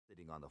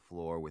on the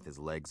floor with his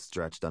legs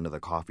stretched under the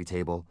coffee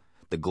table,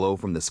 the glow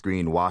from the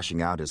screen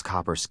washing out his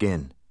copper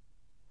skin.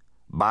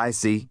 "Bye,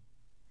 C."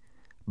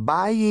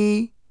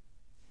 "Bye-ye."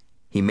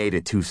 He made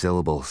it 2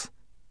 syllables.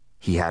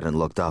 He hadn't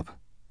looked up.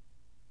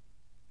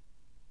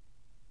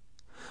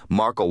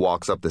 Marco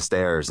walks up the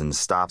stairs and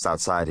stops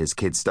outside his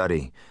kid's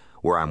study,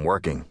 where I'm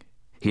working.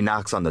 He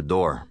knocks on the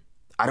door.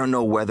 I don't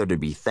know whether to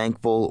be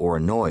thankful or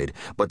annoyed,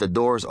 but the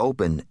door's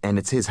open and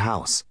it's his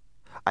house.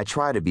 I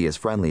try to be as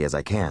friendly as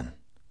I can.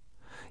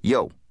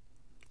 Yo,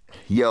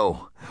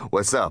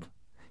 what's up?"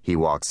 He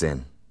walks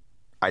in.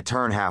 I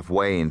turn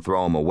halfway and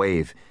throw him a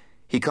wave.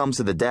 He comes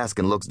to the desk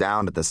and looks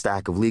down at the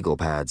stack of legal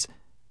pads.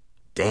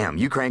 "Damn,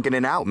 you cranking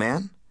it out,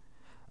 man."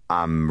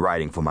 "I'm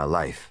writing for my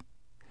life."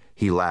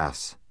 He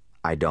laughs.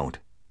 I don't.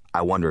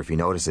 I wonder if he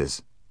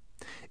notices.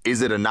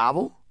 "Is it a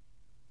novel?"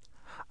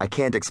 I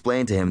can't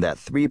explain to him that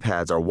 3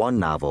 pads are one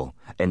novel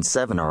and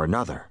 7 are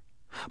another.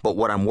 But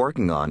what I'm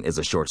working on is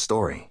a short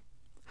story.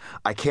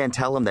 I can't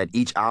tell him that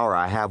each hour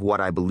I have what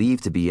I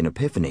believe to be an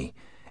epiphany,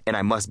 and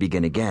I must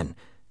begin again,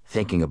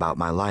 thinking about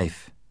my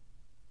life.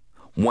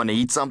 "Want to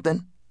eat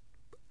something?"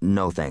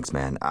 "No thanks,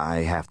 man.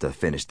 I have to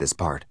finish this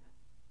part."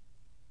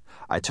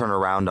 I turn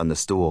around on the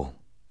stool.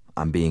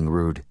 I'm being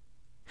rude.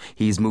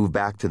 He's moved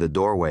back to the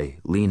doorway,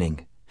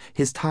 leaning.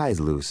 His tie's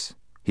loose.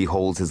 He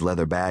holds his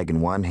leather bag in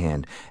one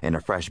hand and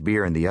a fresh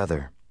beer in the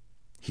other.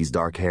 He's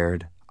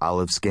dark-haired,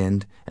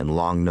 olive-skinned, and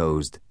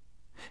long-nosed.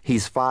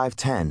 He's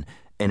 5'10",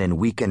 and in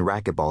weekend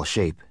racquetball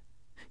shape.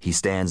 He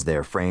stands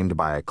there framed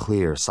by a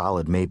clear,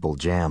 solid maple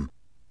jamb.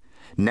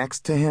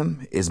 Next to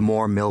him is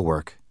more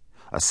millwork,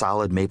 a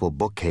solid maple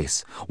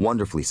bookcase,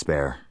 wonderfully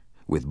spare,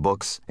 with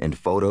books and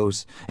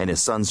photos and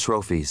his son's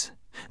trophies.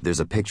 There's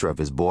a picture of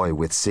his boy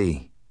with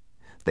C.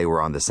 They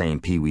were on the same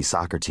Pee-wee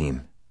soccer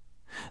team.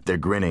 They're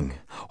grinning,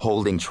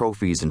 holding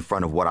trophies in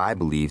front of what I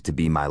believe to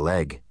be my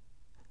leg.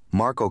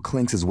 Marco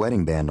clinks his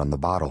wedding band on the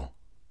bottle.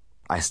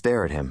 I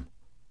stare at him.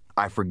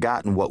 I've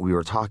forgotten what we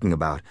were talking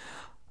about.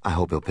 I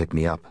hope he'll pick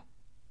me up.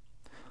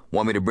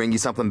 "Want me to bring you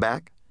something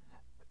back?"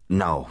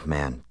 "No,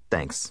 man,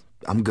 thanks.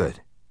 I'm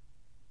good."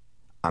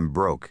 I'm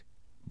broke,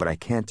 but I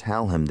can't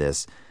tell him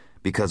this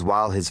because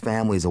while his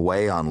family's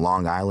away on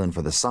Long Island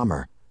for the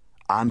summer,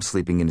 I'm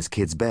sleeping in his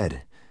kid's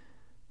bed.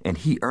 And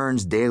he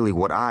earns daily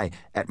what I,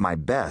 at my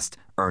best,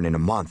 earn in a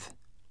month.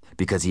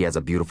 Because he has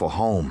a beautiful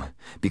home.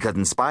 Because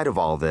in spite of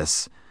all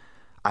this,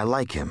 I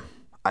like him.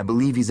 I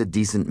believe he's a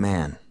decent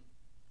man.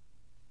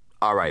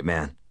 "All right,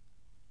 man."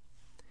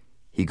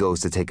 He goes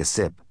to take a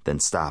sip, then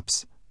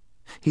stops.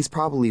 He's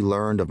probably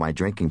learned of my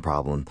drinking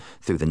problem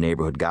through the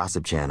neighborhood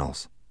gossip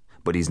channels,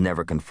 but he's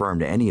never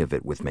confirmed any of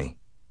it with me.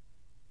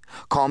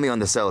 "Call me on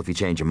the cell if you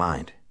change your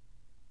mind."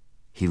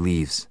 He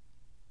leaves.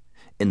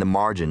 In the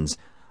margins,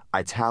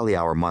 I tally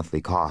our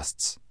monthly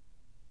costs.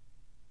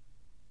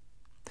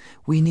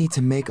 "We need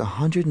to make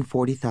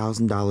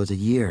 $140,000 a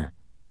year,"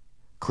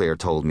 Claire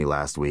told me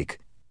last week.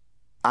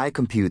 I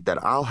compute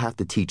that I'll have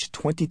to teach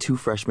 22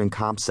 freshman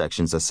comp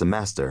sections a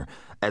semester,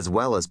 as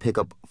well as pick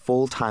up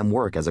full-time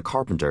work as a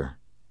carpenter.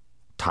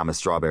 Thomas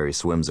Strawberry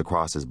swims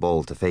across his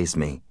bowl to face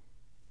me.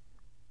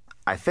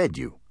 "I fed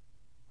you,"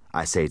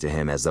 I say to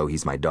him as though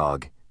he's my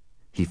dog.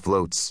 He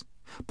floats,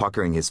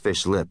 puckering his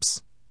fish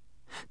lips.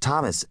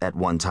 Thomas, at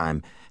one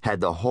time,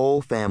 had the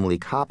whole family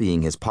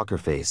copying his pucker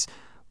face,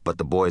 but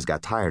the boys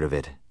got tired of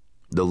it.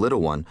 The little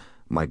one,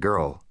 my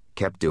girl,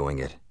 kept doing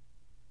it.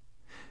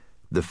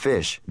 The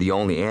fish, the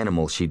only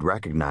animal she'd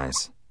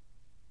recognize.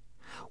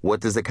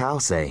 "What does the cow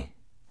say?"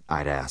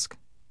 I'd ask.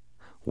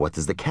 "What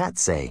does the cat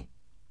say?"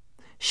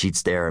 She'd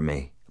stare at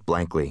me,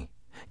 blankly,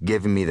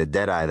 giving me the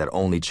dead eye that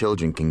only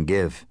children can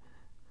give.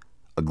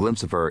 A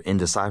glimpse of her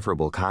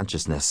indecipherable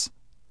consciousness.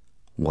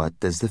 "What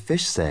does the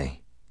fish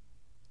say?"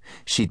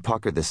 She'd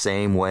pucker the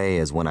same way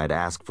as when I'd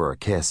ask for a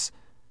kiss,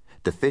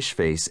 the fish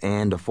face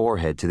and a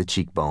forehead to the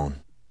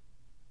cheekbone.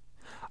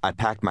 I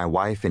packed my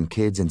wife and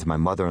kids into my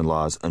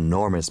mother-in-law's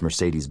enormous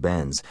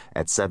Mercedes-Benz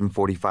at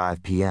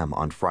 7:45 p.m.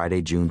 on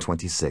Friday, June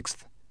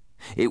 26th.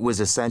 It was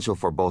essential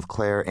for both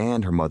Claire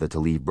and her mother to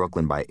leave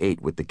Brooklyn by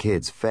 8 with the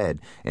kids fed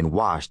and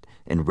washed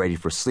and ready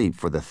for sleep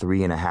for the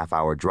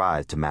 3.5-hour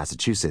drive to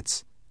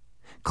Massachusetts.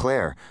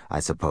 Claire, I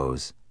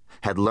suppose,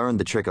 had learned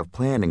the trick of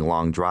planning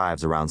long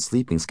drives around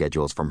sleeping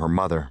schedules from her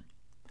mother.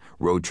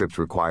 Road trips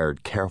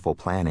required careful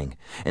planning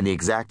and the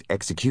exact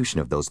execution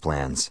of those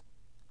plans.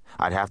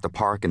 I'd have to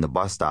park in the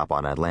bus stop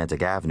on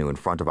Atlantic Avenue in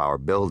front of our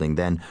building,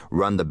 then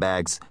run the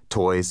bags,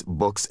 toys,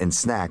 books, and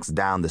snacks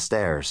down the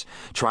stairs,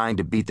 trying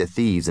to beat the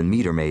thieves and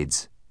meter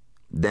maids.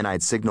 Then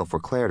I'd signal for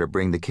Claire to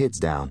bring the kids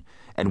down,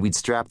 and we'd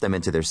strap them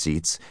into their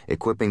seats,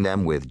 equipping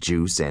them with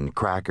juice and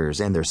crackers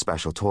and their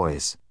special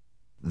toys.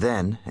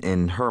 Then,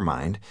 in her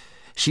mind,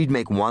 she'd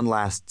make one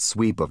last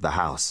sweep of the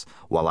house,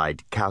 while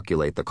I'd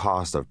calculate the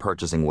cost of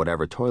purchasing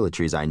whatever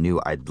toiletries I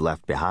knew I'd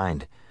left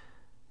behind.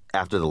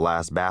 After the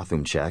last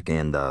bathroom check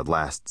and the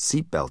last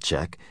seatbelt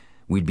check,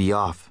 we'd be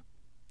off.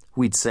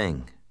 We'd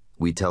sing.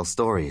 We'd tell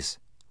stories.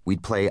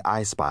 We'd play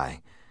I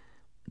Spy.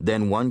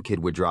 Then one kid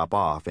would drop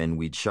off and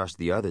we'd shush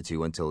the other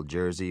two until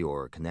Jersey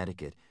or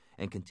Connecticut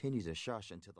and continue to shush until the